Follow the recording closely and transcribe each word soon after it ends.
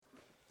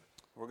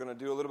We're going to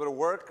do a little bit of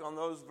work on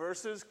those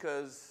verses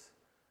because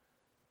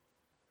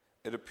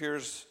it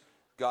appears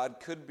God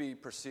could be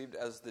perceived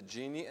as the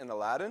genie in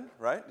Aladdin,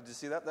 right? Did you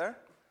see that there?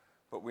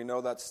 But we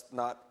know that's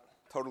not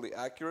totally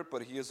accurate,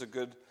 but he is a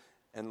good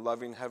and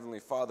loving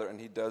Heavenly Father, and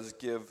he does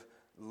give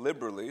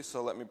liberally.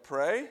 So let me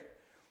pray,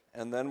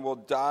 and then we'll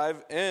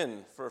dive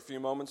in for a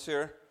few moments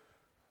here.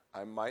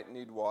 I might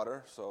need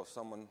water, so if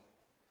someone,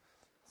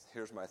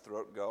 here's my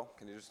throat, go.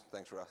 Can you just,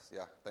 thanks Russ,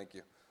 yeah, thank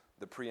you.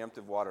 The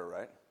preemptive water,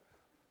 right?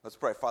 Let's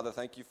pray. Father,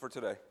 thank you for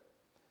today.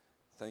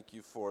 Thank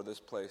you for this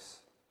place.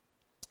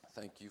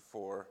 Thank you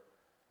for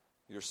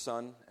your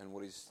Son and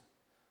what he's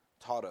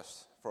taught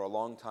us for a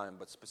long time,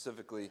 but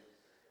specifically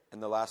in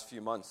the last few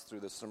months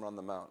through the Sermon on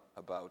the Mount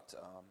about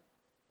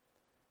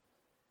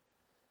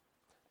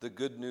the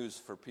good news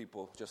for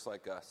people just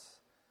like us,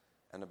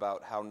 and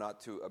about how not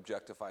to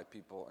objectify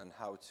people and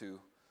how to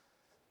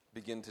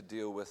begin to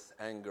deal with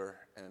anger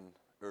and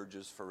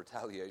urges for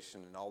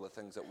retaliation and all the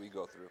things that we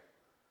go through.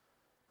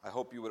 I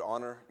hope you would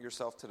honor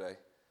yourself today.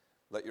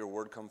 Let your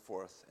word come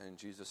forth, and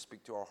Jesus,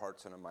 speak to our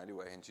hearts in a mighty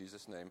way. In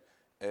Jesus' name,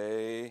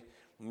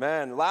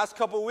 amen. Last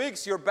couple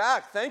weeks, you're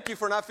back. Thank you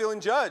for not feeling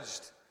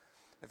judged.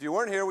 If you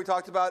weren't here, we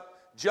talked about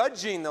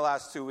judging the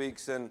last 2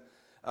 weeks, and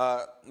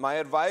my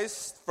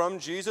advice from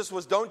Jesus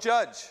was don't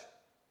judge.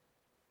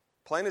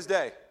 Plain as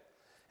day.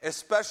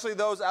 Especially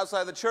those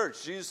outside the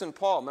church. Jesus and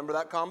Paul, remember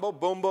that combo?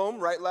 Boom, boom,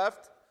 right,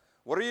 left.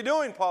 What are you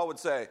doing, Paul would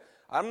say.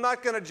 I'm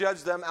not going to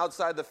judge them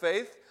outside the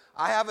faith.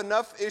 I have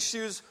enough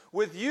issues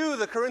with you,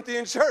 the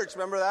Corinthian church.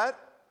 Remember that?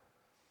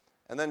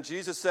 And then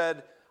Jesus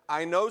said,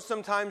 I know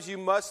sometimes you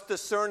must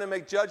discern and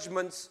make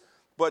judgments,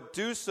 but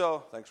do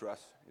so. Thanks,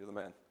 Russ. You're the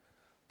man.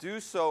 Do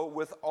so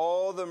with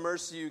all the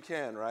mercy you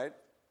can, right?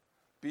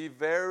 Be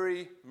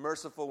very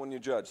merciful when you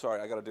judge.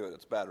 Sorry, I got to do it.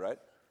 It's bad, right?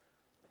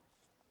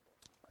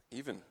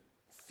 Even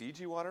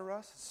Fiji water,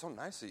 Russ? It's so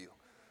nice of you.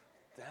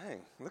 Dang,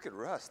 look at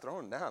Russ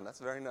throwing down. That's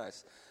very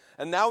nice.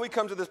 And now we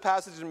come to this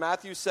passage in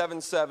Matthew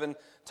 7:7,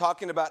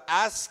 talking about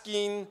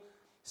asking,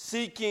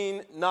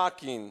 seeking,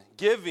 knocking,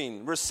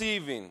 giving,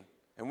 receiving.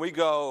 And we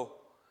go,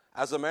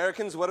 as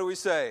Americans, what do we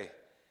say?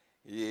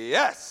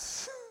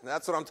 Yes!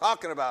 That's what I'm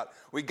talking about.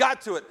 We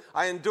got to it.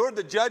 I endured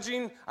the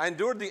judging. I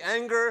endured the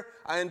anger.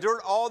 I endured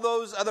all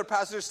those other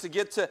passages to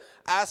get to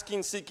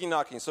asking, seeking,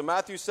 knocking. So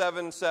Matthew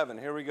 7:7,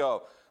 here we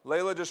go.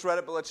 Layla just read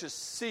it, but let's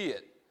just see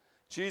it.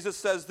 Jesus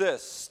says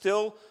this,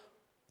 still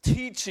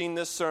teaching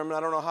this sermon. I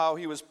don't know how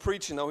he was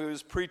preaching, though he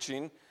was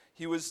preaching.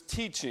 He was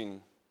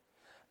teaching.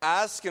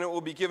 Ask and it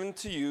will be given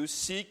to you.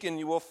 Seek and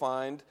you will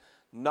find.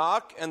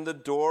 Knock and the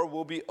door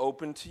will be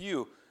open to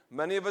you.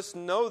 Many of us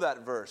know that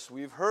verse.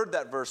 We've heard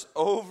that verse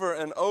over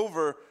and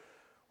over.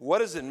 What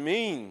does it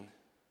mean?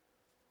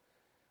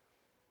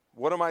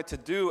 What am I to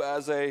do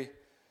as a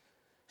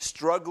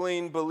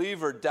struggling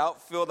believer,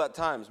 doubt-filled at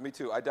times? Me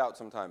too. I doubt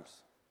sometimes.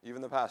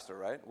 Even the pastor,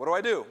 right? What do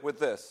I do with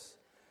this?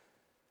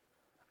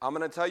 I'm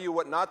going to tell you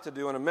what not to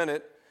do in a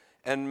minute,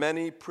 and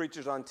many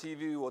preachers on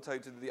TV will tell you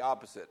to do the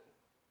opposite.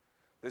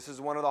 This is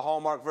one of the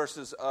hallmark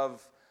verses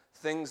of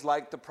things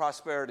like the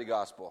prosperity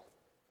gospel.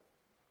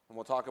 And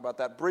we'll talk about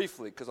that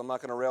briefly, because I'm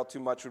not going to rail too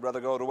much. We'd rather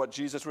go to what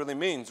Jesus really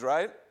means,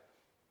 right?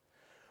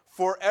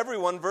 For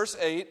everyone, verse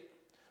 8,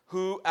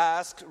 who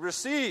asks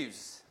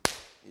receives.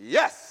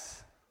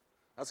 Yes!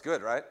 That's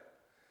good, right?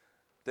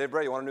 Dave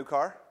Bray, you want a new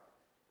car?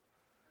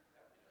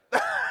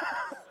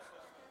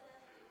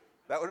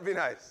 That would be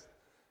nice.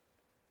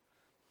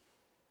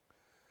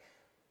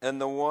 And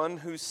the one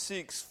who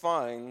seeks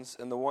finds,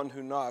 and the one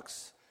who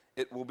knocks,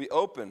 it will be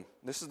open.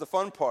 This is the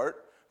fun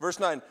part. Verse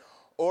 9,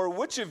 or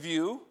which of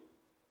you,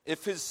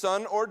 if his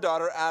son or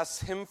daughter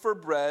asks him for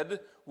bread,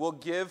 will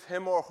give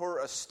him or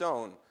her a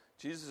stone?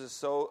 Jesus is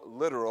so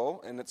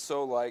literal, and it's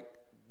so like,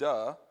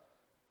 duh.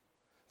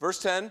 Verse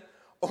 10,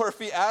 or if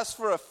he asks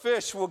for a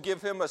fish, will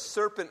give him a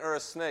serpent or a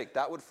snake.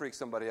 That would freak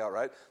somebody out,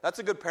 right? That's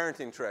a good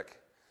parenting trick.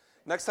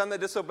 Next time they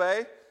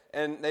disobey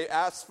and they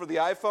ask for the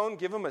iPhone,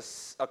 give them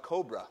a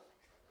cobra.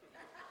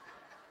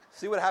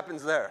 See what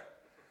happens there.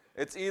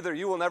 It's either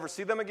you will never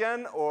see them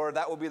again, or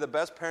that will be the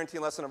best parenting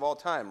lesson of all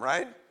time,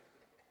 right?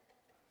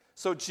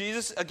 So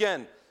Jesus,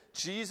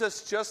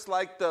 just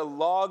like the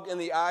log in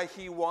the eye,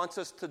 he wants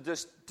us to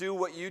just do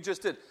what you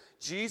just did.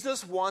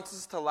 Jesus wants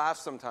us to laugh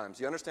sometimes.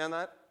 You understand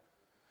that?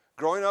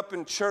 Growing up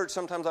in church,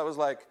 sometimes I was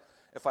like,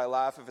 if I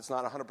laugh, if it's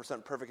not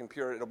 100% perfect and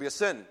pure, it'll be a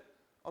sin.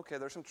 Okay,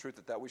 there's some truth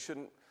at that. We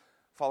shouldn't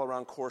follow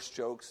around coarse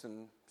jokes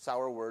and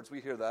sour words. We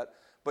hear that.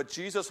 But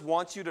Jesus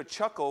wants you to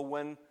chuckle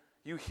when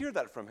you hear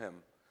that from him,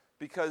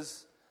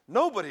 because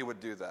nobody would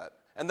do that.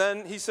 And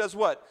then he says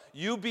what?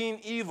 You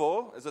being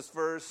evil, is this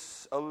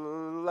verse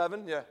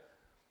 11? Yeah.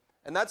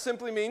 And that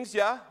simply means,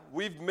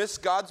 we've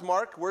missed God's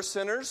mark. We're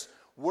sinners.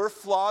 We're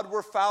flawed.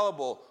 We're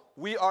fallible.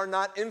 We are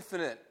not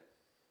infinite.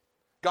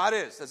 God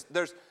is.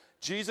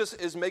 Jesus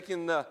is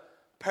making the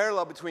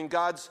parallel between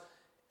God's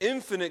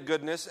infinite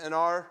goodness and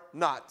our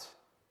not.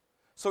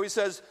 So he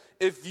says,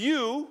 if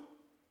you,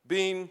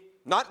 being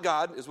not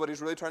God, is what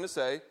he's really trying to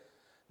say,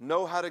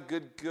 know how to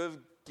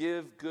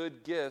give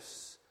good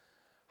gifts,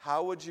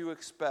 how would you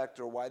expect,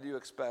 or why do you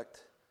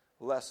expect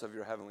less of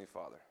your heavenly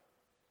Father?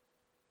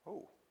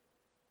 Oh.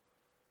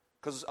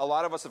 Because a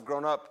lot of us have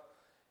grown up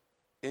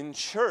in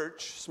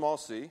church, small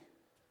c,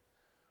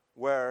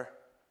 where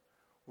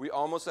we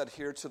almost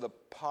adhere to the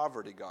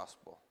poverty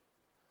gospel.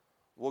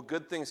 Well,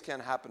 good things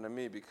can't happen to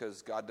me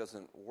because God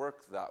doesn't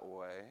work that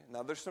way.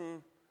 Now, there's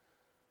some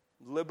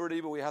liberty,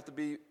 but we have to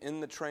be in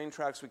the train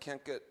tracks. We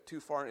can't get too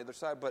far on either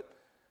side. But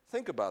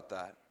think about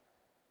that.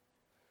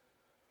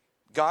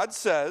 God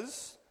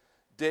says,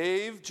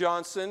 Dave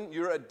Johnson,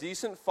 you're a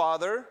decent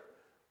father.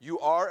 You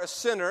are a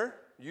sinner.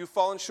 You've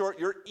fallen short.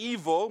 You're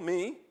evil,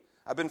 me.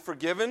 I've been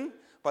forgiven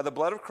by the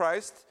blood of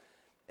Christ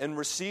and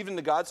received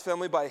into God's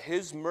family by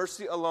his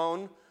mercy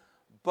alone.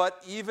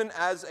 But even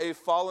as a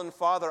fallen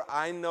father,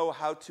 I know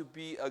how to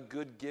be a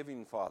good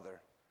giving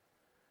father.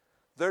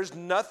 There's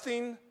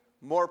nothing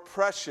more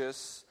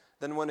precious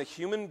than when a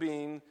human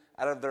being,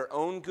 out of their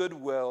own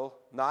goodwill,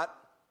 not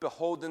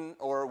beholden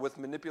or with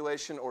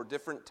manipulation or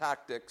different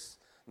tactics,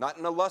 not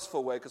in a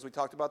lustful way, because we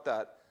talked about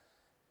that,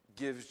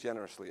 gives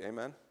generously.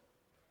 Amen?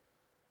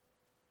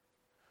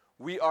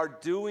 We are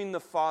doing the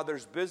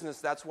Father's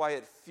business. That's why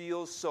it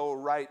feels so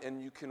right,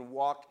 and you can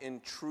walk in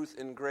truth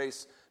and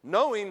grace,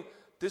 knowing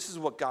this is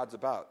what God's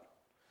about.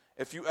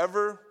 If you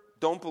ever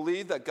don't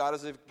believe that God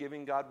is a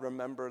giving God,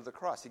 remember the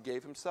cross. He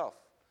gave himself.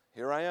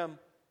 Here I am.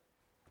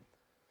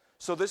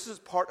 So this is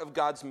part of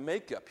God's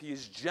makeup. He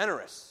is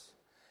generous.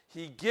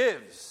 He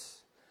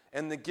gives.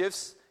 And the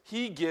gifts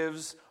he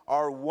gives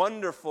are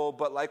wonderful,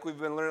 but like we've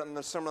been learning in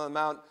the Sermon on the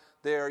Mount,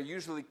 they are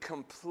usually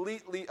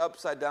completely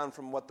upside down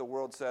from what the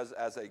world says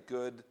as a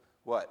good,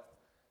 what?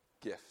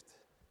 Gift.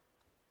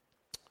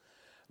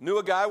 Knew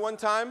a guy one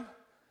time.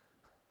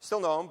 Still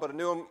know him, but I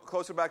knew him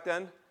closer back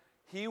then.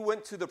 He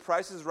went to the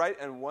Price is Right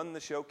and won the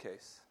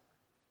showcase.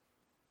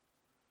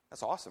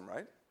 That's awesome,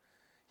 right?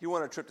 He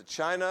won a trip to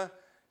China.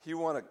 He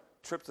won a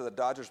trip to the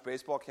Dodgers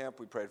baseball camp.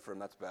 We prayed for him.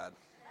 That's bad.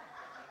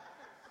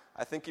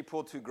 I think he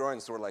pulled two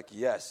groins, so we're like,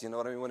 yes. You know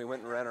what I mean? When he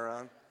went and ran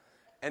around.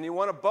 And he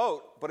won a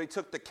boat, but he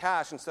took the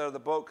cash instead of the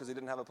boat because he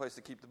didn't have a place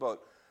to keep the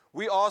boat.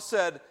 We all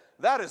said,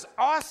 that is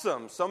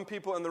awesome. Some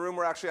people in the room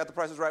were actually at the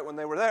Price is Right when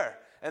they were there.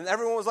 And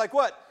everyone was like,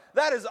 what?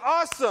 That is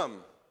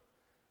awesome.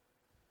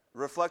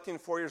 Reflecting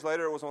 4 years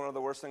later, it was one of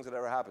the worst things that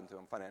ever happened to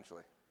him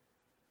financially.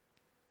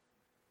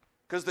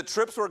 Because the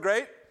trips were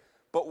great,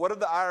 but what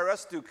did the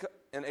IRS do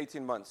in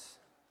 18 months?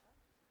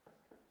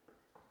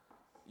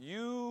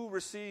 You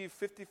received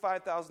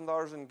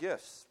 $55,000 in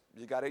gifts.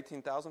 You got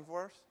 $18,000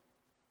 for us?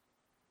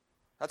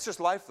 That's just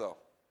life, though.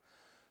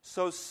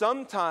 So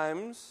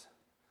sometimes,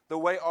 the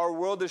way our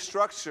world is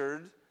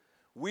structured,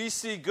 we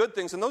see good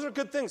things, and those are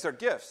good things. They're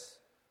gifts.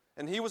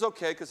 And he was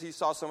okay because he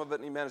saw some of it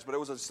and he managed, but it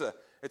was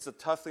it's a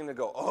tough thing to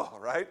go, oh,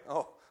 right?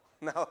 Oh,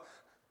 now.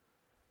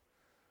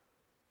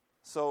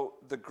 So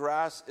the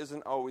grass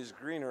isn't always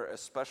greener,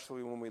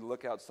 especially when we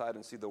look outside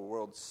and see the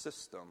world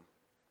system.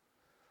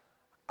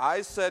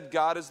 I said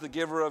God is the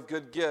giver of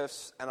good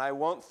gifts, and I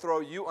won't throw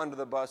you under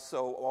the bus.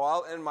 So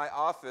while in my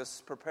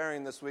office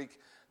preparing this week,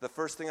 the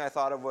first thing I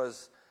thought of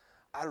was,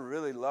 I'd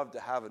really love to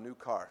have a new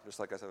car, just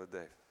like I said with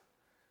Dave.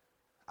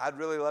 I'd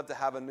really love to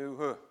have a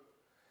new,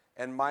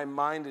 and my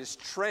mind is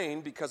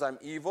trained because I'm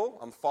evil,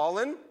 I'm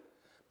fallen,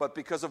 but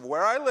because of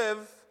where I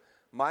live,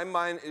 my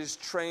mind is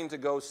trained to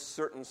go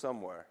certain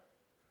somewhere.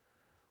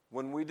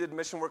 When we did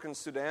mission work in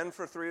Sudan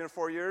for 3 and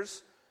 4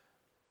 years,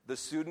 the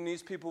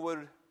Sudanese people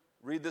would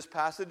read this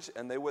passage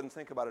and they wouldn't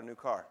think about a new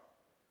car.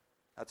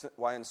 That's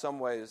why in some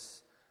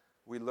ways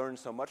we learned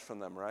so much from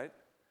them, right?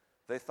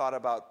 They thought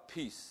about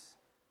peace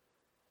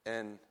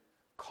and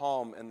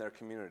calm in their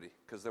community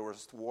because there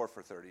was war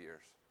for 30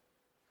 years.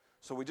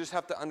 So we just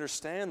have to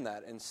understand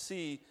that and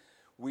see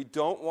we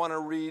don't want to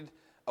read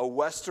a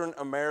Western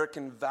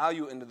American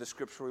value into the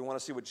Scripture. We want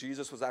to see what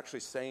Jesus was actually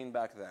saying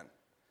back then.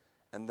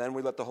 And then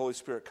we let the Holy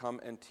Spirit come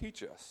and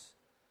teach us.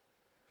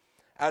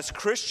 As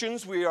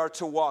Christians, we are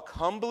to walk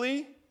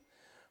humbly.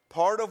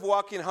 Part of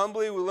walking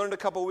humbly, we learned a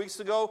couple weeks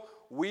ago,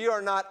 we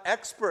are not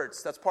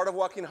experts. That's part of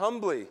walking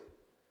humbly.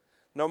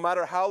 No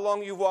matter how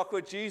long you've walked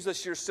with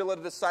Jesus, you're still a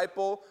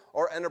disciple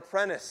or an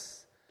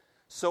apprentice.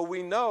 So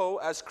we know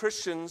as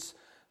Christians,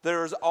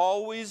 there is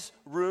always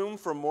room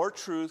for more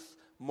truth,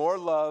 more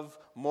love,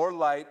 more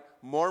light,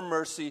 more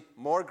mercy,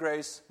 more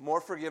grace, more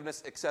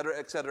forgiveness, etc.,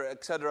 etc.,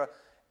 etc.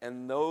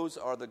 And those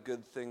are the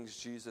good things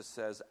Jesus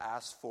says,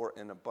 ask for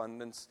in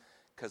abundance,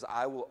 because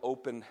I will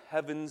open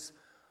heaven's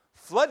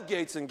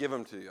floodgates and give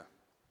them to you.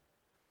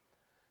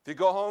 If you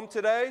go home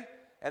today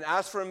and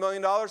ask for $1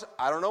 million,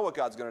 I don't know what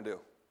God's going to do.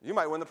 You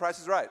might win the Price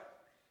is Right.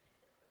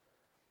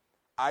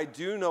 I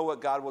do know what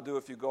God will do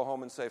if you go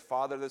home and say,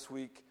 Father, this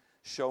week,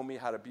 show me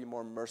how to be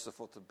more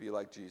merciful to be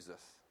like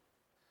Jesus.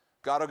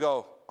 God will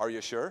go, are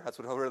you sure? That's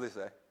what he'll really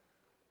say.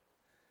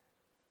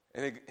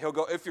 And he'll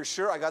go, if you're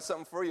sure, I got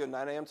something for you at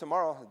 9 a.m.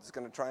 tomorrow. I'm just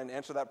going to try and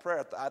answer that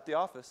prayer at the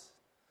office.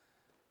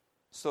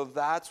 So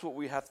that's what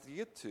we have to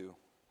get to.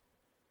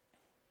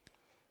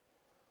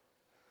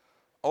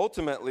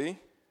 Ultimately,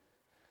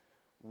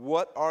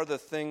 what are the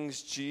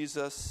things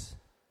Jesus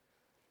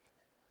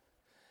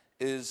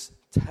is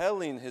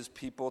telling his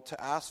people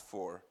to ask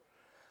for?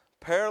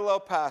 Parallel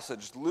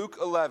passage, Luke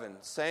 11,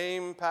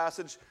 same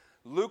passage.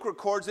 Luke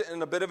records it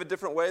in a bit of a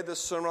different way, this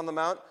Sermon on the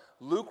Mount.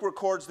 Luke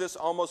records this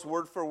almost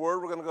word for word.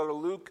 We're going to go to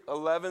Luke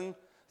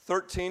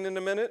 11:13 in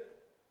a minute.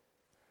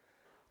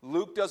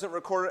 Luke doesn't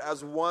record it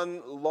as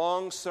one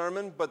long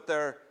sermon, but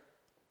they're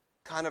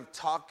kind of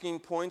talking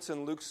points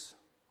in Luke's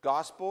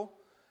gospel.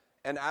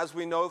 And as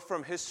we know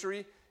from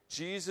history,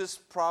 Jesus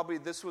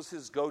this was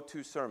his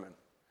go-to sermon.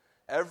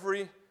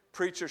 Every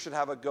preacher should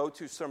have a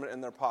go-to sermon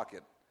in their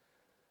pocket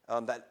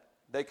that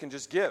they can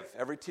just give.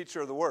 Every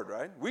teacher of the word,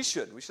 right? We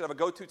should have a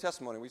go-to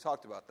testimony. We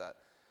talked about that.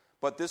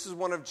 But this is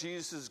one of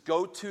Jesus'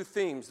 go-to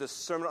themes, this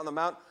Sermon on the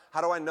Mount.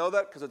 How do I know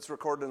that? Because it's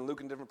recorded in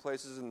Luke in different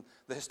places, and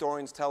the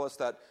historians tell us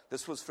that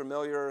this was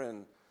familiar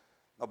and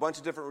a bunch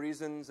of different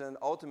reasons, and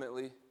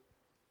ultimately,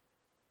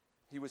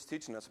 he was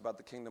teaching us about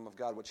the kingdom of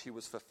God, which he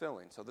was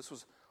fulfilling. So this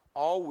was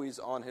always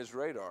on his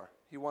radar.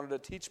 He wanted to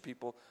teach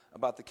people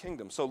about the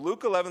kingdom. So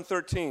Luke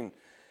 11:13,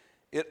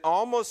 it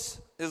almost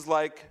is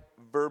like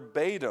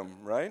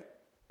verbatim, right?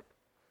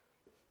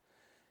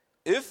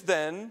 If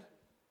then,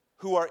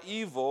 who are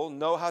evil,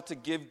 know how to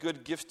give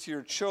good gifts to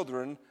your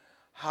children,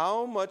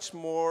 how much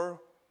more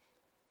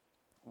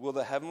will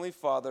the Heavenly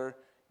Father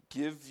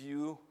give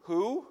you,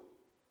 who?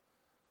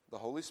 The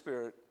Holy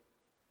Spirit,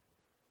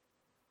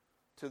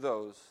 to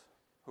those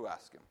who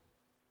ask him.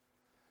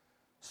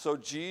 So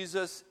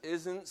Jesus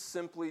isn't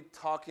simply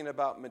talking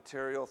about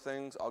material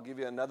things. I'll give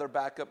you another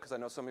backup because I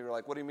know some of you are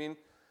like, what do you mean?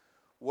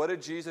 What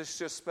did Jesus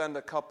just spend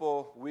a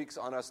couple weeks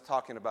on us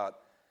talking about?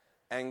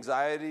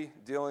 Anxiety,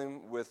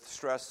 dealing with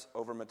stress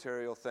over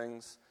material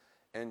things.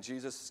 And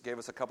Jesus gave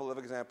us a couple of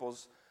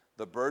examples.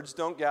 The birds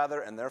don't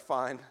gather and they're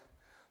fine.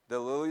 The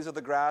lilies of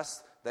the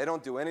grass, they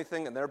don't do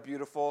anything and they're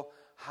beautiful.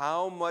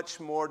 How much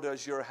more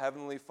does your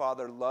Heavenly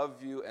Father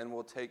love you and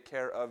will take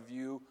care of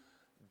you?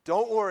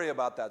 Don't worry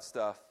about that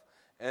stuff.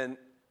 And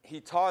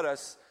he taught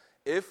us,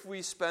 if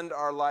we spend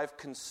our life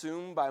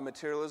consumed by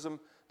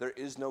materialism, there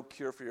is no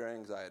cure for your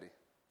anxiety.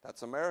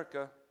 That's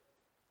America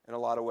in a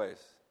lot of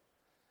ways.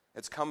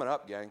 It's coming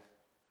up, gang.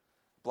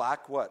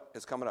 Black what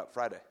is coming up?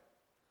 Friday.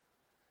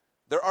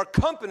 There are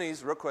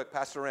companies, real quick,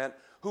 Pastor Rant,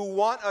 who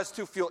want us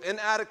to feel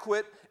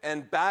inadequate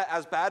and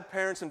as bad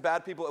parents and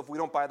bad people if we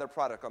don't buy their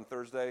product on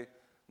Thursday,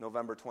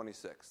 November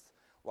 26th.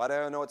 Why do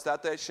I know it's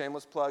that day?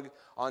 Shameless plug.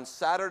 On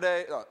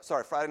Friday,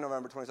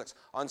 November 26th.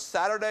 On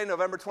Saturday,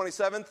 November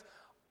 27th,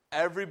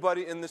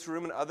 everybody in this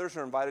room and others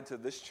are invited to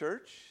this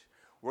church.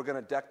 We're going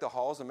to deck the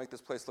halls and make this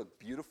place look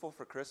beautiful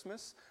for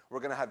Christmas. We're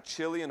going to have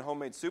chili and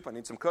homemade soup. I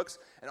need some cooks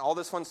and all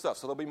this fun stuff.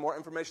 So there'll be more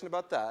information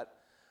about that.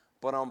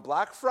 But on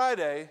Black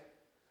Friday,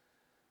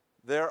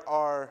 there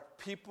are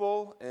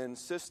people and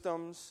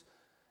systems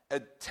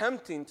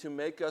attempting to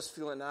make us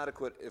feel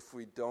inadequate if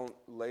we don't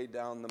lay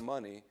down the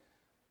money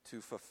to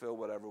fulfill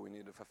whatever we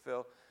need to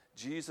fulfill.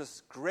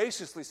 Jesus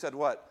graciously said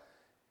what?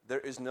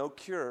 There is no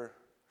cure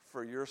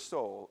for your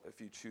soul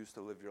if you choose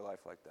to live your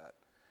life like that.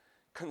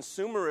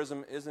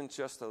 Consumerism isn't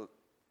just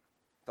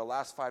the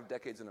last 5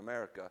 decades in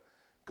America.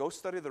 Go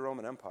study the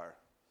Roman Empire.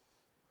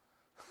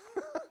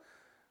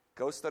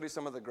 Go study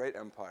some of the great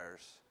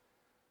empires.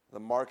 The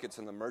markets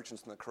and the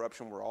merchants and the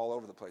corruption were all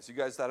over the place. You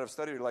guys that have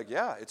studied, you're like,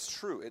 yeah, it's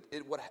true.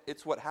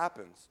 It's what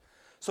happens.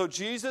 So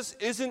Jesus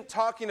isn't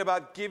talking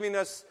about giving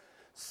us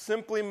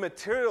simply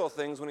material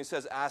things when he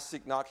says ask,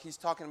 seek, knock. He's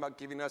talking about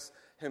giving us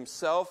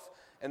himself.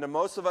 And to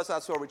most of us,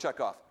 that's where we check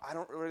off. I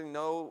don't really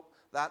know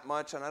that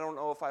much, and I don't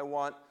know if I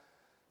want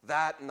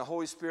that. And the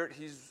Holy Spirit,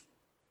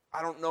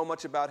 I don't know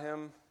much about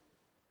him.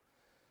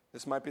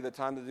 This might be the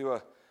time to do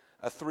a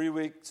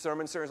 3-week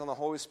sermon series on the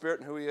Holy Spirit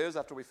and who he is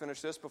after we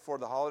finish this before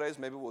the holidays.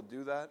 Maybe we'll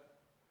do that.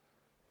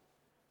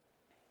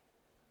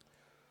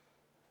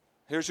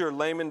 Here's your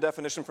layman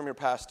definition from your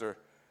pastor.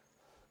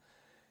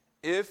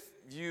 If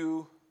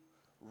you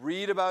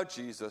read about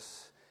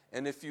Jesus,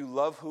 and if you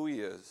love who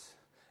he is,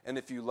 and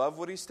if you love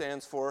what he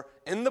stands for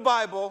in the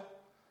Bible,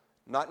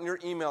 not in your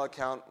email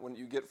account when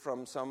you get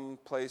from some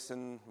place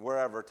in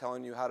wherever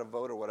telling you how to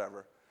vote or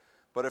whatever,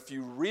 but if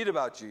you read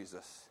about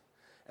Jesus,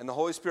 and the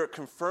Holy Spirit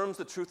confirms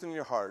the truth in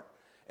your heart,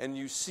 and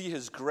you see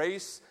his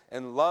grace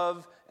and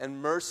love and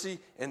mercy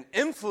and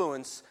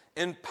influence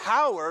and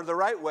power the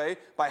right way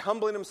by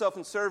humbling himself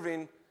and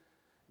serving,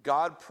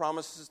 God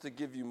promises to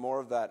give you more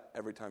of that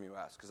every time you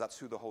ask, because that's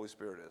who the Holy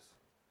Spirit is.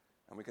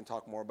 And we can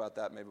talk more about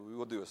that. Maybe we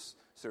will do a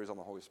series on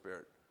the Holy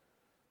Spirit.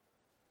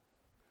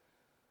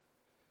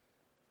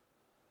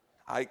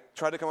 I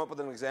tried to come up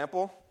with an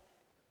example.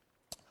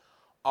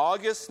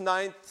 August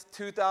 9th,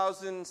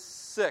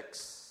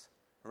 2006.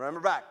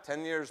 Remember back,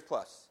 10 years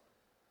plus.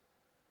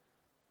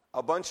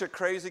 A bunch of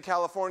crazy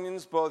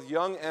Californians, both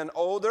young and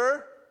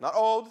older, not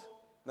old,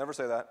 never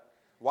say that,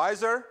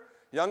 wiser,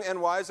 young and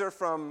wiser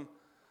from,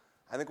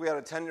 I think we had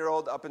a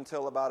 10-year-old up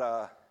until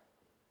about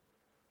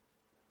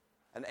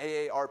an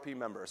AARP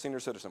member, a senior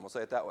citizen, we'll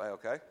say it that way,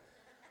 okay?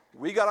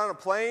 We got on a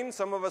plane,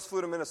 some of us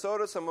flew to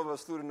Minnesota, some of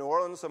us flew to New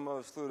Orleans, some of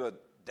us flew to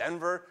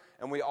Denver,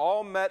 and we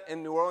all met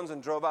in New Orleans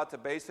and drove out to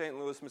Bay St.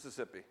 Louis,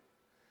 Mississippi.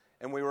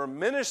 And we were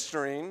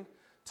ministering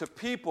to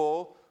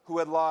people who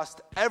had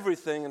lost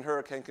everything in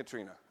Hurricane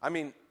Katrina. I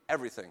mean,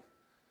 everything.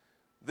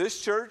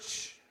 This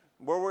church,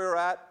 where we were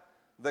at,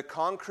 the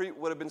concrete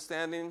would have been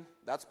standing.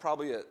 That's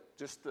probably it.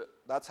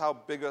 That's how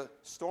big a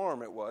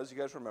storm it was, you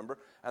guys remember,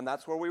 and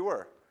that's where we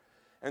were.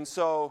 And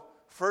so,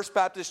 First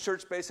Baptist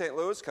Church Bay St.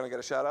 Louis, can I get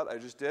a shout out? I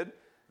just did.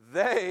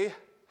 They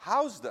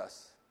housed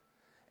us.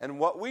 And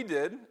what we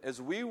did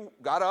is we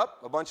got up,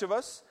 a bunch of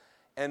us,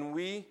 and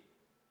we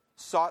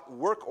sought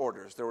work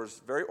orders. They were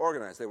very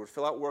organized. They would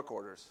fill out work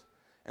orders.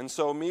 And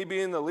so me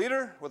being the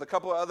leader, with a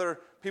couple of other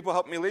people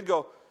helping me lead,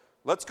 go,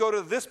 let's go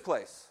to this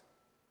place.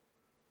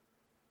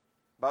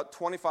 About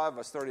 25 of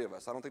us, 30 of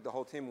us. I don't think the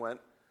whole team went.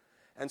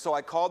 And so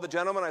I called the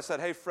gentleman. I said,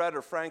 hey, Fred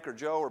or Frank or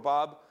Joe or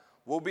Bob,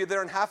 we'll be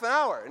there in half an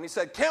hour. And he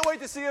said, can't wait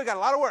to see you. I got a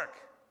lot of work.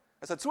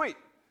 I said, sweet.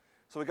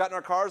 So we got in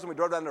our cars and we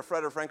drove down to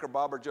Fred or Frank or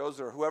Bob or Joe's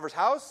or whoever's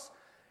house,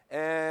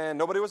 and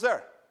nobody was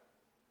there.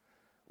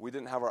 We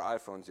didn't have our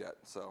iPhones yet,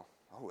 so,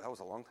 that was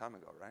a long time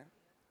ago, right?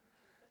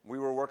 We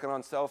were working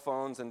on cell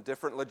phones and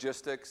different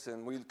logistics,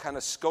 and we kind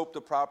of scoped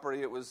the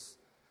property. It was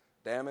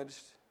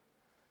damaged.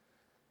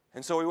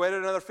 And so we waited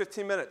another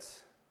 15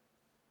 minutes.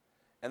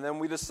 And then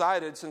we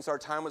decided, since our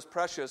time was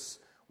precious,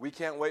 we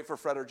can't wait for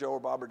Fred or Joe or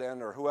Bob or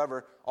Dan or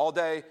whoever all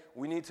day.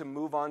 We need to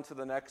move on to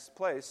the next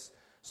place.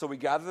 So we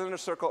gathered in a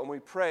circle and we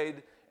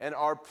prayed. And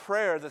our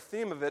prayer, the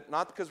theme of it,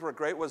 not because we're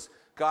great, was,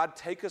 God,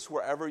 take us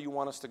wherever you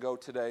want us to go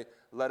today.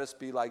 Let us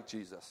be like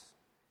Jesus.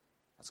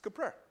 That's a good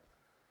prayer.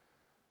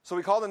 So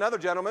we called another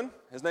gentleman.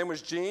 His name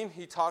was Gene.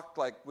 He talked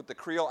like with the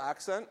Creole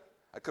accent.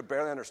 I could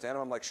barely understand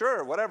him. I'm like,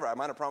 sure, whatever. I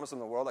might have promised him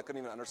the world. I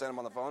couldn't even understand him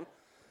on the phone.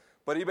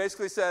 But he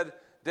basically said,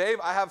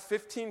 Dave, I have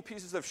 15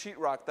 pieces of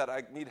sheetrock that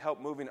I need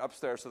help moving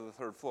upstairs to the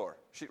third floor.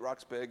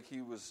 Sheetrock's big. He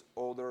was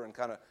older and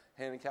kind of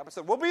handicapped. I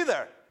said, we'll be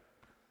there.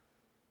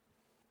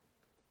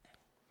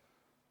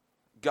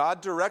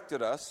 God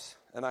directed us,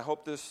 and I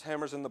hope this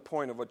hammers in the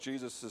point of what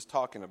Jesus is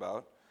talking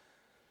about,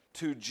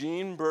 to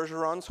Jean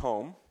Bergeron's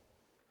home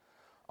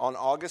on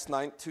August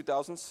 9th,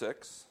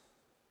 2006.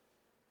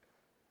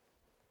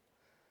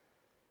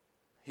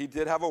 He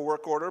did have a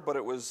work order, but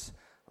it was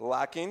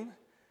lacking.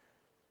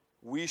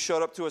 We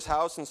showed up to his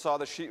house and saw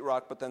the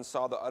sheetrock, but then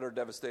saw the utter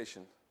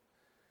devastation.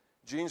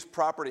 Gene's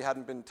property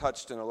hadn't been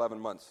touched in 11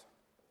 months.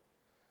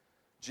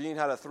 Gene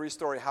had a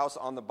 3-story house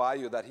on the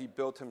bayou that he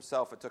built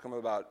himself. It took him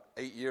about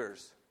 8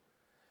 years.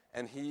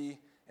 And he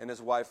and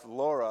his wife,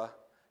 Laura,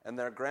 and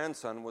their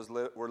grandson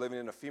were living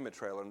in a FEMA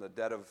trailer in the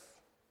dead of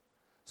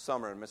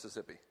summer in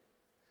Mississippi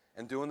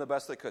and doing the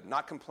best they could.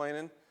 Not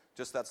complaining,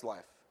 just that's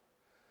life.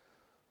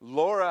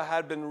 Laura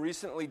had been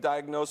recently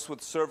diagnosed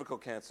with cervical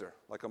cancer,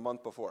 like a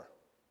month before.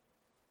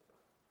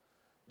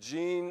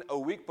 Gene, a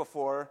week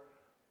before,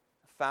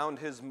 found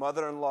his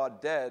mother-in-law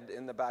dead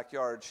in the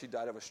backyard. She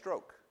died of a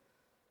stroke.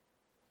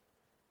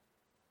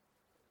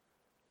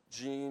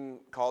 Gene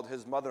called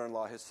his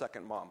mother-in-law his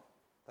second mom.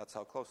 That's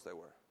how close they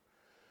were.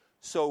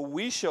 So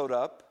we showed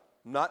up,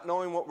 not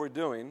knowing what we're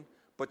doing,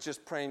 but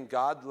just praying,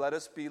 God, let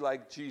us be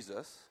like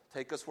Jesus.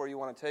 Take us where you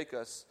want to take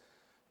us,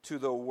 to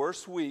the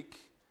worst week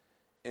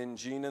in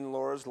Gene and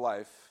Laura's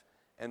life,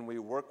 and we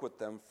worked with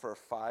them for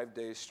 5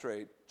 days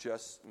straight,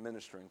 just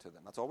ministering to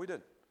them. That's all we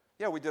did.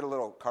 Yeah, we did a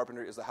little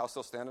carpentry. Is the house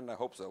still standing? I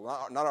hope so.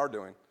 Not our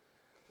doing.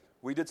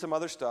 We did some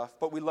other stuff,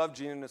 but we loved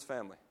Gene and his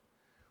family.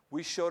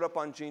 We showed up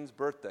on Gene's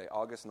birthday,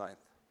 August 9th.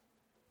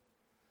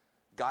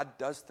 God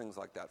does things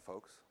like that,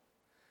 folks.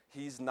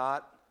 He's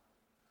not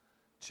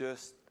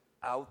just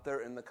out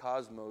there in the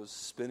cosmos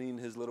spinning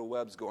his little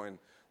webs going,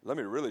 let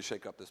me really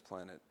shake up this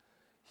planet.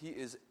 He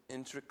is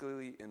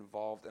intricately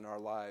involved in our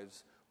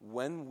lives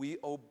when we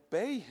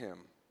obey him.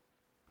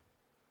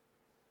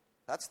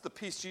 That's the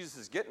piece Jesus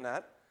is getting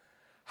at.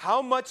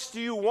 How much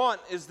do you want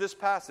is this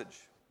passage?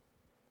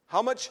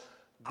 How much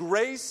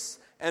grace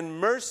and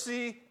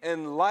mercy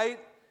and light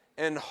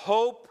and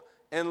hope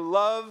and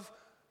love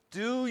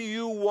do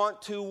you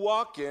want to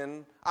walk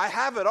in? I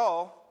have it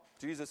all,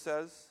 Jesus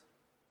says.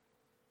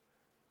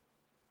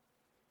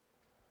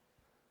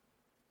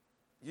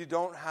 You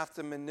don't have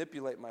to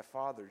manipulate my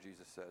Father,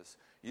 Jesus says.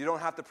 You don't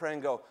have to pray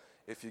and go,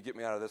 if you get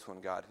me out of this one,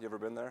 God. You ever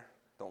been there?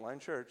 Don't lie in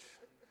church.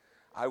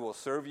 I will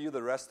serve you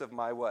the rest of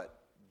my what?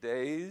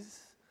 Days?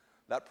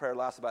 That prayer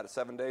lasts about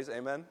 7 days,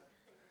 amen?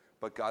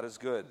 But God is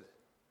good.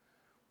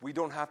 We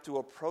don't have to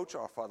approach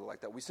our Father like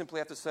that. We simply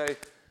have to say,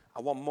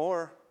 I want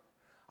more.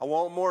 I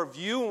want more of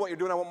you and what you're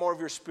doing. I want more of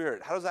your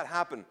Spirit. How does that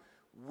happen?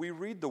 We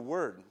read the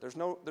Word. There's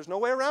no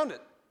way around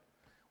it.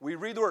 We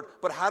read the Word.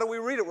 But how do we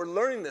read it? We're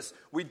learning this.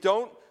 We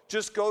don't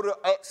just go to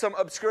some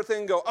obscure thing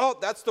and go, oh,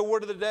 that's the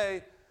word of the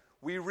day.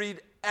 We read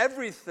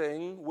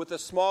everything with a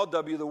small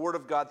w, the Word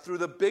of God, through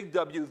the big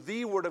W,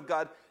 the Word of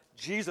God,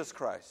 Jesus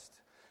Christ.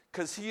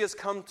 Because he has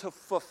come to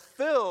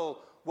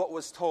fulfill what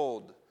was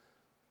told.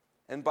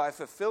 And by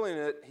fulfilling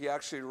it, he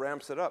actually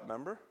ramps it up,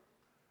 remember?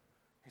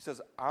 He says,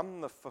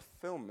 I'm the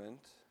fulfillment.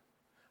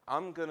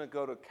 I'm going to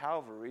go to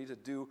Calvary to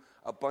do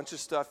a bunch of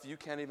stuff you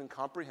can't even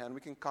comprehend.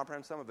 We can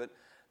comprehend some of it.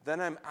 Then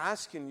I'm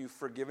asking you,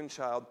 forgiven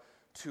child,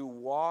 to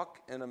walk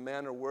in a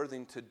manner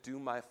worthy to do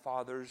my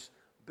Father's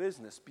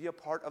business. Be a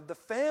part of the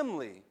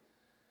family.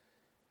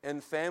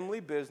 in family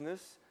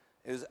business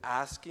is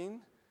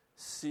asking,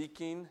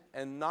 seeking,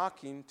 and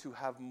knocking to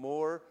have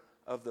more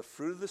of the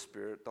fruit of the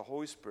Spirit, the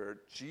Holy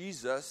Spirit,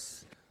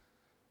 Jesus,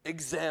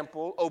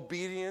 example,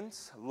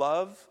 obedience,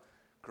 love,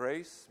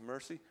 grace,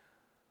 mercy.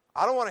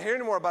 I don't want to hear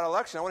any more about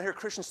election. I want to hear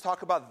Christians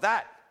talk about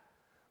that.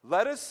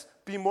 Let us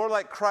be more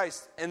like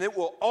Christ, and it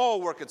will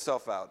all work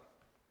itself out.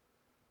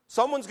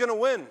 Someone's going to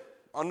win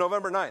on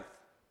November 9th.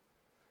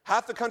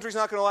 Half the country's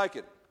not going to like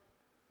it.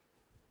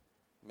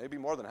 Maybe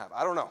more than half.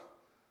 I don't know.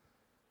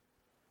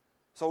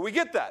 So we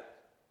get that.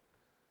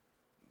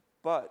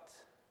 But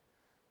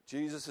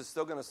Jesus is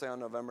still going to say on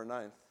November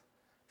 9th,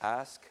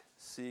 ask,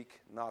 seek,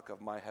 knock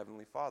of my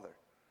heavenly Father.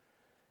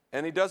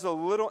 And he does a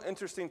little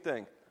interesting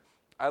thing.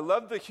 I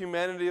love the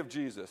humanity of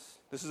Jesus.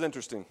 This is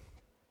interesting.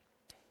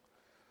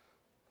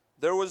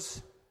 There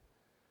was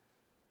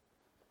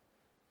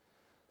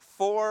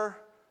 4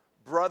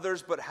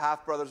 brothers but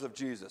half-brothers of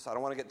Jesus. I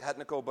don't want to get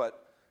technical,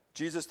 but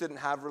Jesus didn't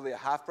have really a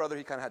half-brother.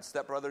 He kind of had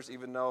stepbrothers,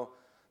 even though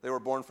they were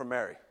born from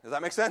Mary. Does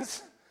that make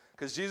sense?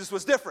 Because Jesus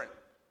was different.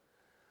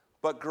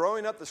 But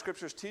growing up, the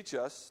scriptures teach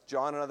us,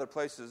 John and other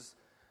places,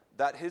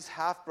 that his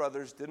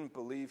half-brothers didn't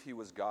believe he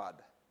was God.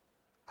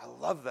 I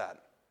love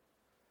that.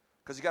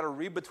 Because you got to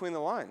read between the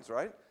lines,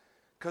 right?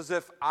 Because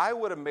if I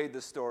would have made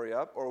this story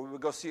up, or we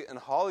would go see it in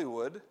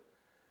Hollywood,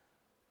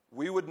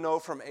 we would know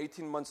from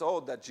 18 months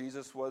old that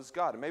Jesus was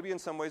God. And maybe in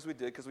some ways we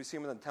did, because we see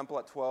him in the temple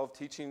at 12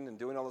 teaching and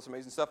doing all this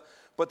amazing stuff.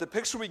 But the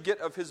picture we get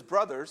of his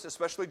brothers,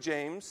 especially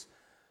James,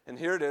 and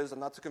here it is, I'm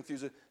not to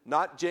confuse it,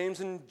 not James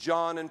and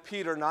John and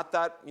Peter, not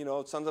that,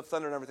 Sons of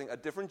Thunder and everything. A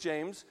different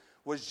James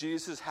was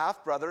Jesus'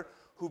 half-brother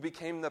who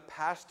became the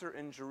pastor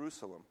in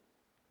Jerusalem.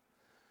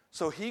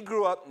 So he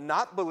grew up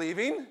not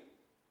believing,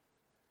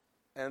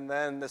 and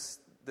then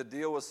the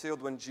deal was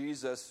sealed when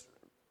Jesus,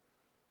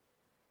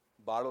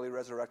 bodily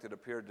resurrected,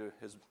 appeared to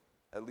his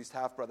at least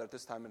half-brother at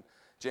this time. And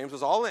James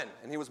was all in,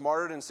 and he was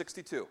martyred in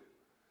 62.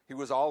 He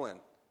was all in.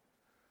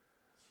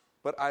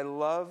 But I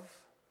love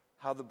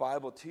how the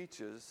Bible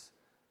teaches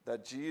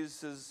that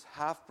Jesus'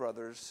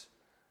 half-brothers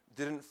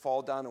didn't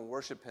fall down and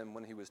worship him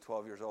when he was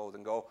 12 years old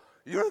and go,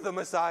 "You're the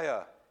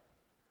Messiah."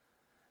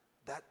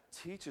 That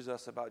teaches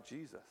us about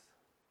Jesus.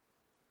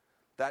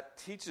 That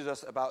teaches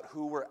us about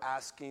who we're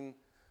asking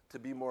to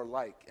be more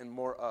like and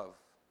more of.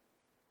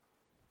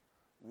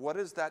 What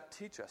does that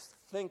teach us?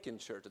 Think in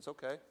church. It's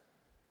okay.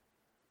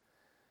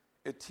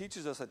 It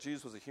teaches us that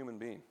Jesus was a human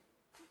being.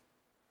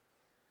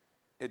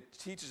 It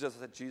teaches us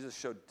that Jesus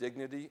showed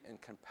dignity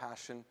and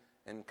compassion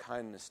and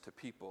kindness to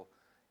people,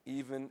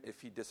 even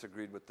if he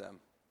disagreed with them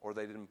or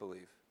they didn't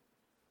believe.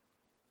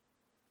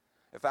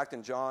 In fact,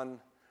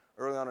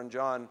 early on in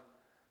John,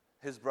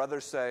 his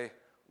brothers say,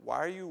 "Why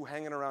are you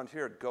hanging around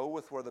here? Go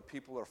with where the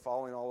people are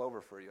falling all over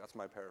for you." That's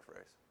my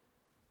paraphrase.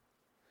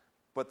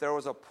 But there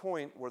was a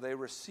point where they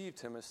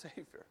received him as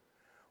Savior,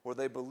 where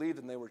they believed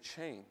and they were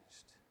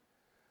changed.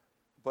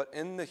 But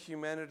in the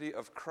humanity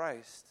of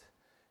Christ,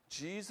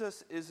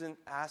 Jesus isn't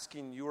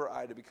asking you or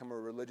I to become a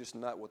religious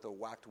nut with a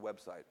whacked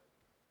website.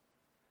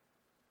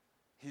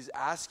 He's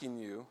asking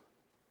you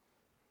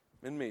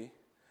and me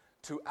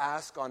to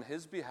ask on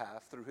his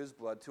behalf through his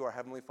blood to our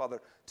Heavenly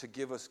Father to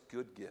give us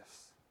good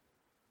gifts.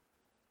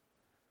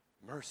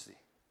 Mercy.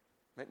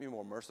 Make me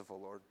more merciful,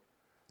 Lord.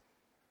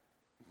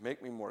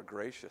 Make me more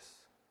gracious.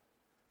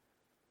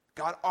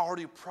 God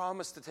already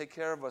promised to take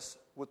care of us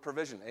with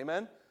provision.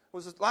 Amen? It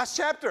was the last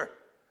chapter.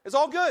 It's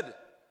all good.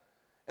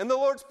 In the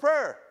Lord's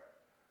Prayer.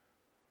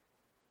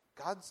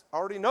 God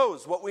already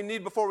knows what we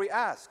need before we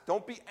ask.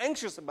 Don't be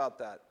anxious about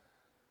that.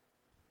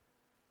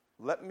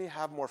 Let me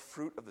have more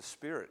fruit of the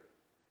Spirit.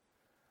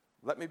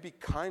 Let me be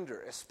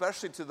kinder,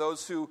 especially to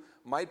those who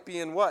might be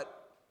in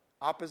what?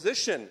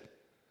 Opposition.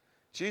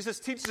 Jesus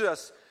teaches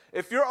us,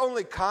 if you're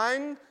only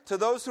kind to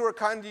those who are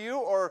kind to you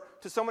or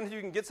to someone who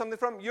you can get something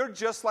from, you're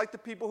just like the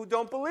people who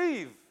don't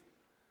believe.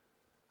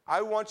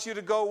 I want you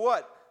to go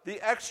what?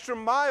 The extra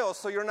mile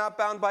so you're not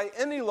bound by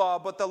any law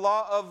but the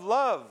law of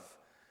love.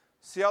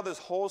 See how this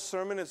whole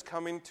sermon is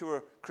coming to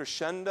a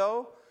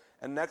crescendo?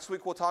 And next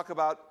week we'll talk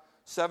about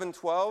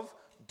 7:12.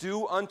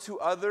 Do unto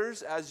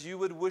others as you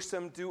would wish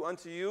them do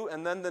unto you.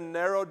 And then the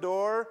narrow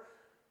door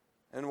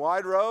and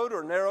wide road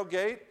or narrow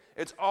gate.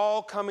 It's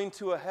all coming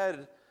to a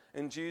head.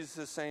 And Jesus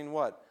is saying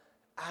what?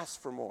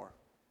 Ask for more.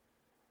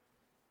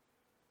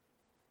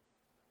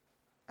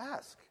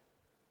 Ask.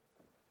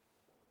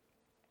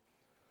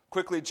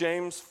 Quickly,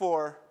 James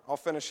 4. I'll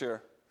finish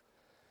here.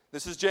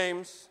 This is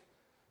James,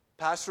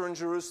 pastor in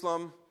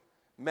Jerusalem.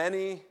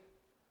 Many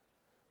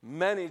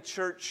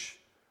church,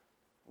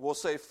 we'll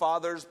say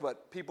fathers,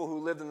 but people who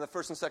lived in the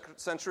first and second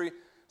century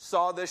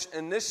saw this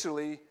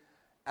initially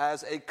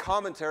as a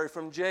commentary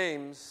from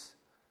James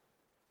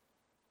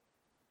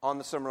on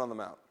the Sermon on the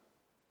Mount.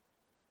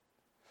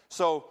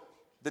 So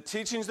the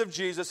teachings of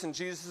Jesus and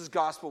Jesus'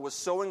 gospel was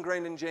so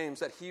ingrained in James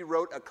that he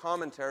wrote a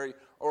commentary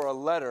or a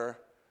letter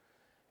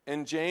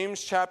in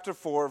James chapter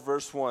 4,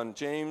 verse 1.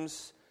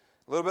 James,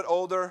 a little bit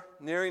older,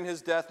 nearing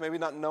his death, maybe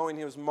not knowing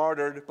he was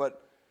martyred,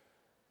 but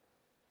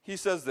he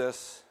says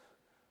this,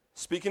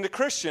 speaking to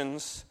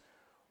Christians,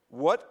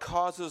 What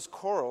causes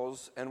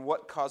quarrels and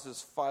what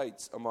causes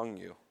fights among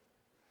you?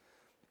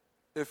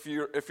 If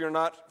you're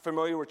not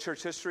familiar with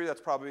church history,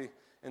 that's probably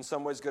in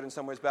some ways good, in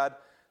some ways bad.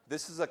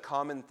 This is a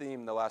common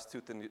theme the last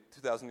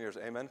 2,000 years.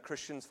 Amen?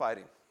 Christians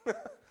fighting.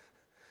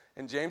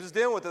 And James is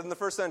dealing with it in the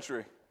first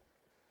century.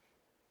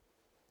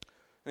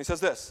 And he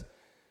says this,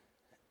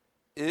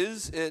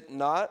 is it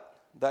not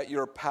that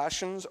your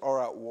passions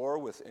are at war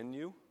within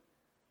you?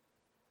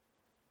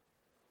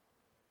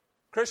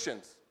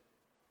 Christians.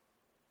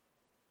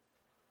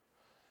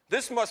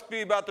 This must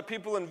be about the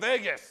people in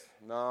Vegas.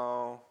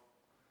 No,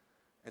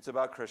 it's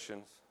about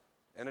Christians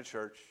in a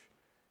church,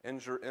 in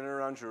and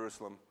around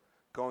Jerusalem,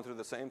 going through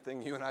the same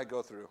thing you and I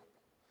go through.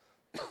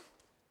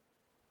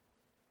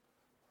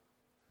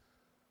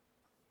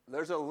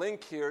 There's a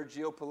link here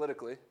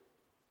geopolitically,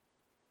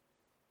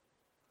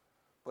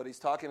 but he's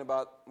talking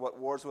about what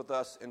wars with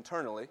us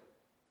internally.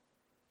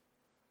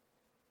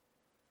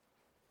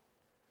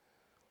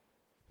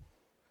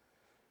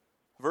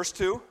 Verse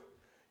 2,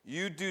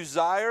 you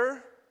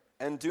desire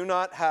and do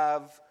not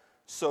have,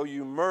 so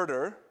you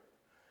murder.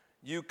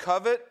 You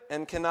covet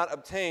and cannot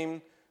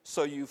obtain,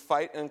 so you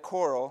fight and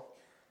quarrel.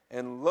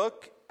 And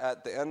look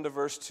at the end of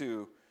verse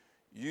 2.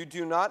 You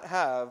do not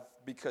have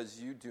because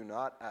you do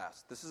not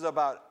ask. This is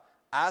about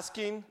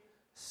asking,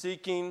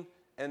 seeking,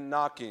 and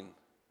knocking.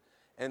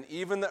 And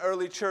even the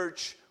early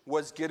church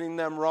was getting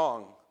them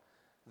wrong.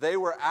 They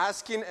were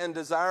asking and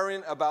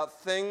desiring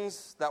about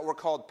things that were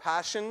called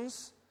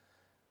passions,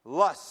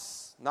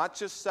 lusts, not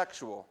just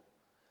sexual.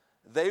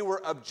 They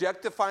were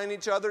objectifying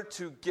each other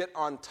to get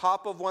on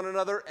top of one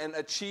another and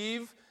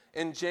achieve.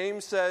 And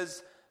James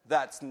says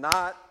that's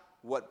not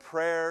what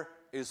prayer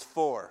is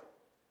for.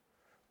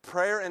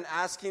 Prayer and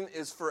asking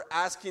is for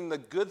asking the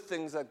good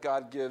things that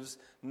God gives,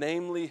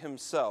 namely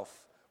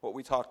himself, what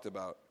we talked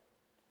about.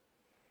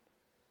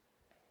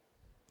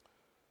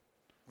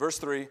 Verse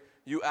 3,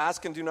 you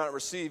ask and do not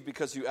receive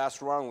because you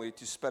ask wrongly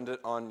to spend it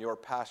on your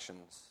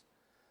passions.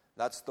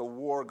 That's the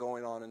war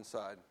going on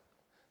inside,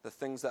 the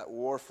things that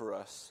war for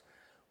us.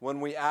 When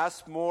we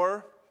ask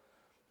more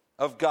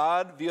of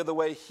God via the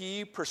way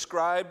he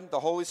prescribed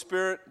the Holy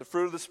Spirit, the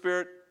fruit of the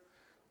Spirit,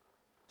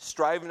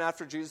 striving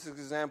after Jesus'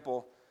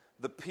 example,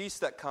 the peace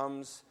that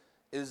comes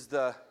is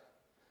the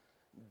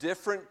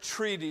different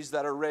treaties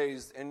that are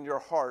raised in your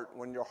heart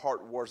when your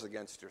heart wars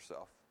against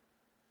yourself.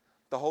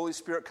 The Holy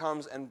Spirit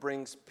comes and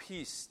brings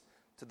peace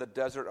to the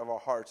desert of our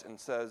hearts and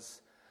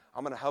says,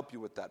 I'm going to help you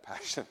with that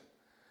passion.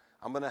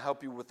 I'm going to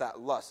help you with that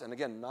lust. And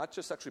again, not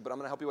just sexually, but I'm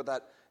going to help you with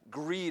that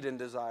greed and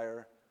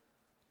desire.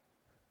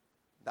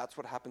 That's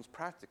what happens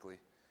practically.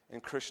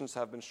 And Christians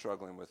have been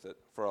struggling with it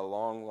for a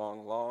long,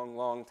 long, long,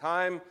 long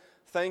time.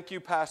 Thank you,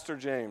 Pastor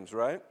James,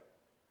 right?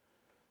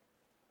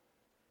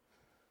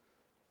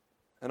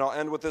 And I'll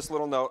end with this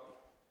little note.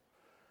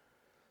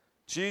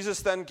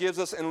 Jesus then gives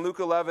us in Luke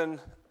 11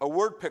 a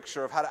word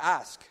picture of how to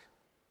ask.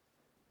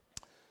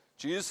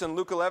 Jesus in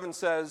Luke 11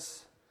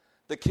 says,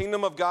 the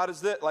kingdom of God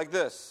is like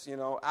this,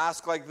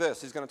 ask like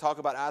this. He's going to talk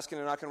about asking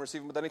and not going to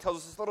receive, but then he tells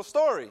us this little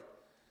story.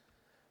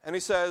 And he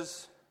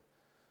says,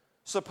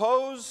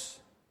 suppose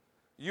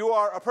you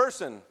are a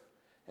person,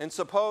 and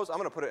suppose, I'm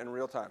going to put it in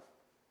real time.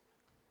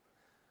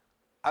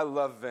 I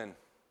love Vin.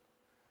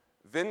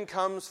 Vin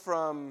comes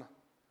from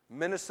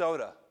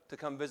Minnesota to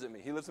come visit me.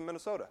 He lives in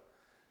Minnesota.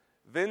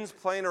 Vin's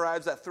plane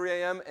arrives at 3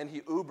 a.m. and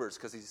he Ubers,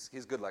 because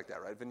he's good like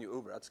that, right? Vin, you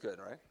Uber, that's good,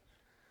 right?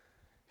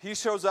 He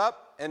shows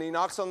up and he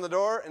knocks on the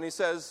door and he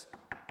says,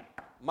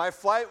 my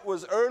flight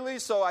was early,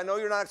 so I know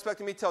you're not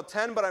expecting me till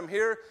 10, but I'm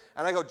here.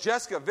 And I go,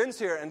 Jessica, Vin's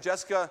here. And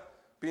Jessica,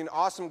 being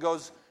awesome,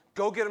 goes,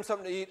 go get him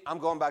something to eat. I'm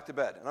going back to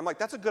bed. And I'm like,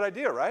 that's a good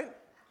idea, right?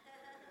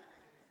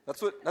 That's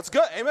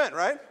good. Amen,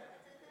 right?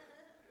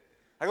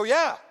 I go,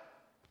 yeah.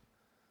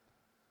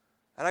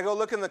 And I go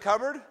look in the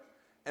cupboard,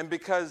 and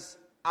because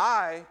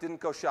I didn't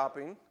go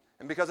shopping,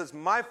 and because it's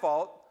my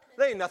fault,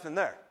 there ain't nothing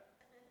there.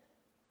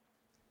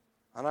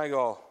 And I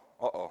go,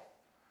 uh-oh.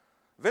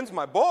 Vin's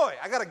my boy.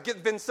 I got to get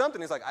Vin something.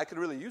 He's like, I could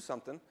really use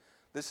something.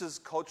 This is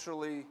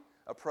culturally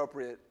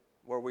appropriate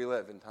where we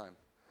live in time.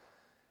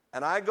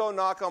 And I go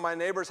knock on my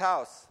neighbor's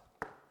house.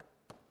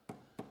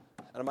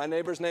 And my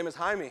neighbor's name is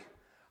Jaime.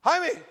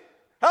 Jaime,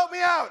 help me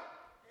out.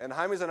 And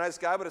Jaime's a nice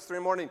guy, but it's 3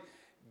 a.m.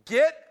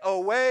 Get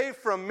away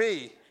from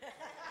me.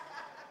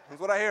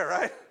 That's what I hear,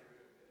 right?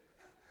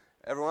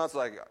 Everyone else is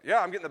like,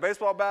 yeah, I'm getting the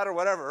baseball bat or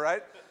whatever,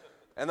 right?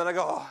 And then I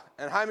go, oh.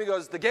 And Jaime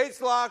goes, the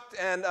gate's locked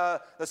and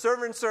the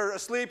servants are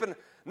asleep. And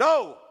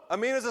no,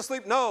 Amina's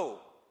asleep. No.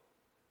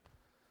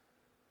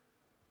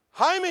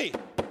 Jaime,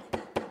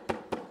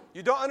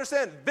 you don't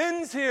understand.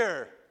 Vin's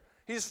here.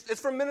 It's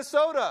from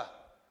Minnesota.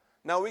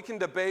 Now, we can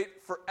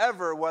debate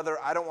forever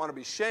whether I don't want to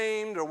be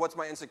shamed or what's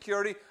my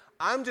insecurity.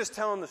 I'm just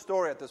telling the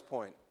story at this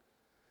point.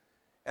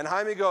 And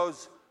Jaime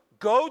goes,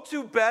 go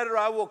to bed or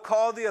I will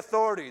call the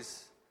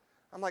authorities.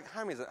 I'm like,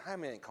 Jaime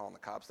ain't calling the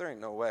cops. There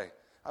ain't no way.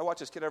 I watch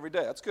this kid every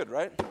day. That's good,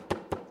 right?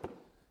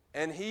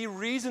 And he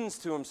reasons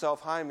to himself,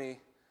 Jaime,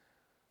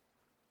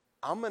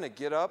 I'm going to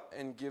get up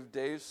and give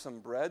Dave some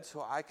bread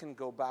so I can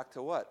go back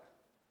to what?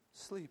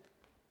 Sleep.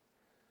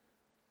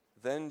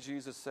 Then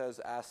Jesus says,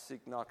 ask,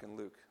 seek, knock in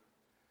Luke.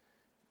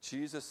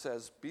 Jesus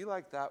says, be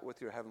like that with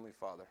your heavenly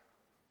Father.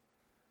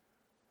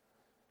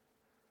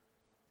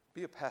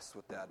 Be a pest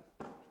with Dad.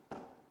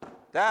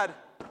 Dad,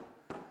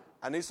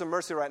 I need some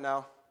mercy right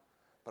now,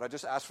 but I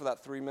just asked for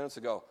that 3 minutes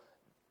ago.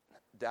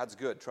 Dad's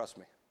good, trust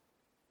me.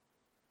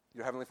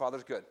 Your heavenly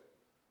Father's good.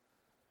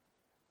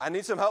 I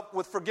need some help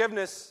with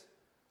forgiveness.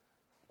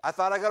 I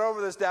thought I got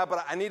over this, Dad,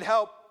 but I need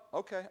help.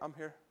 Okay, I'm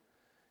here.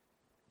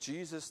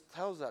 Jesus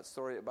tells that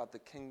story about the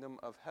kingdom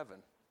of heaven.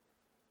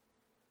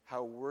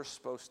 How we're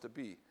supposed to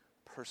be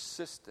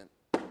persistent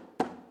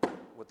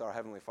with our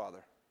heavenly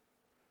Father.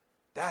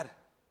 Dad,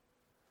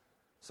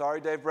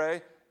 sorry, Dave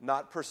Bray,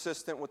 not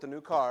persistent with the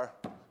new car.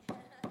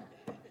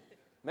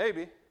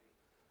 Maybe,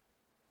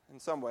 in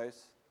some ways,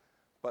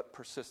 but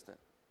persistent.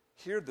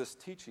 Hear this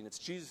teaching. It's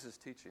Jesus'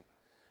 teaching.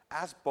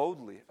 Ask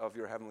boldly of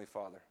your heavenly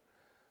Father,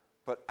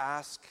 but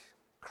ask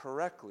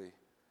correctly,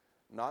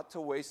 not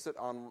to waste it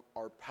on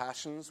our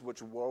passions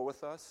which war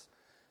with us.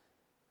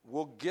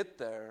 We'll get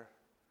there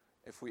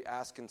if we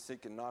ask and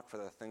seek and knock for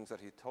the things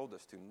that he told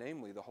us to,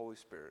 namely the Holy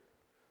Spirit.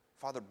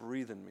 Father,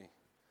 breathe in me.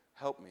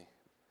 Help me.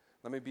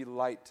 Let me be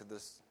light to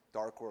this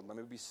dark world. Let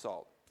me be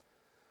salt.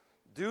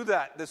 Do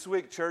that this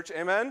week, church.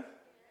 Amen?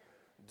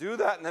 Do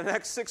that in the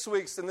next 6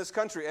 weeks in this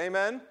country.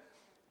 Amen?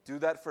 Do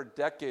that for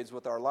decades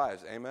with our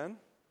lives. Amen?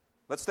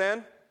 Let's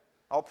stand.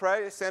 I'll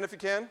pray. Stand if you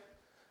can.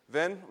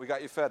 Vin, we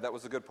got you fed. That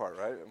was the good part,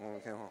 right? When we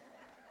came home.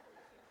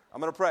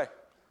 I'm going to pray,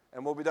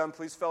 and we'll be done.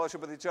 Please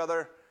fellowship with each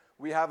other.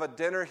 We have a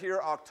dinner here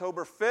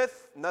October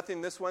 5th.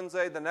 Nothing this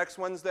Wednesday, the next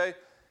Wednesday.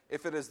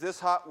 If it is this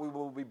hot, we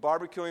will be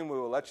barbecuing. We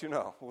will let you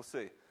know. We'll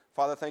see.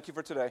 Father, thank you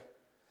for today.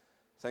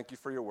 Thank you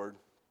for your word.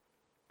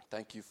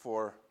 Thank you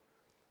for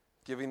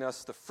giving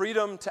us the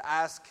freedom to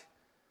ask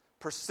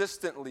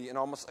persistently and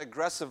almost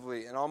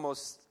aggressively and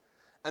almost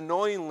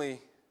annoyingly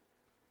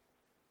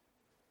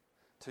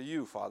to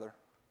you, Father.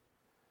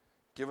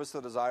 Give us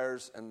the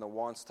desires and the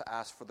wants to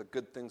ask for the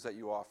good things that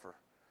you offer.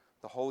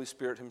 The Holy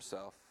Spirit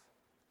himself.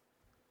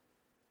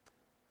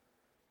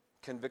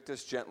 Convict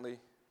us gently,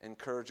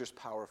 encourage us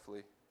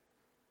powerfully,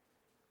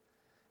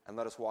 and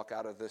let us walk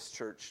out of this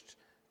church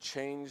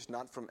changed,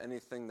 not from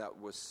anything that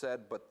was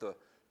said, but the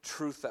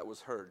truth that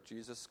was heard.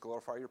 Jesus,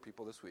 glorify your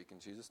people this week. In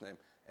Jesus' name,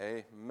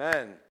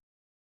 amen.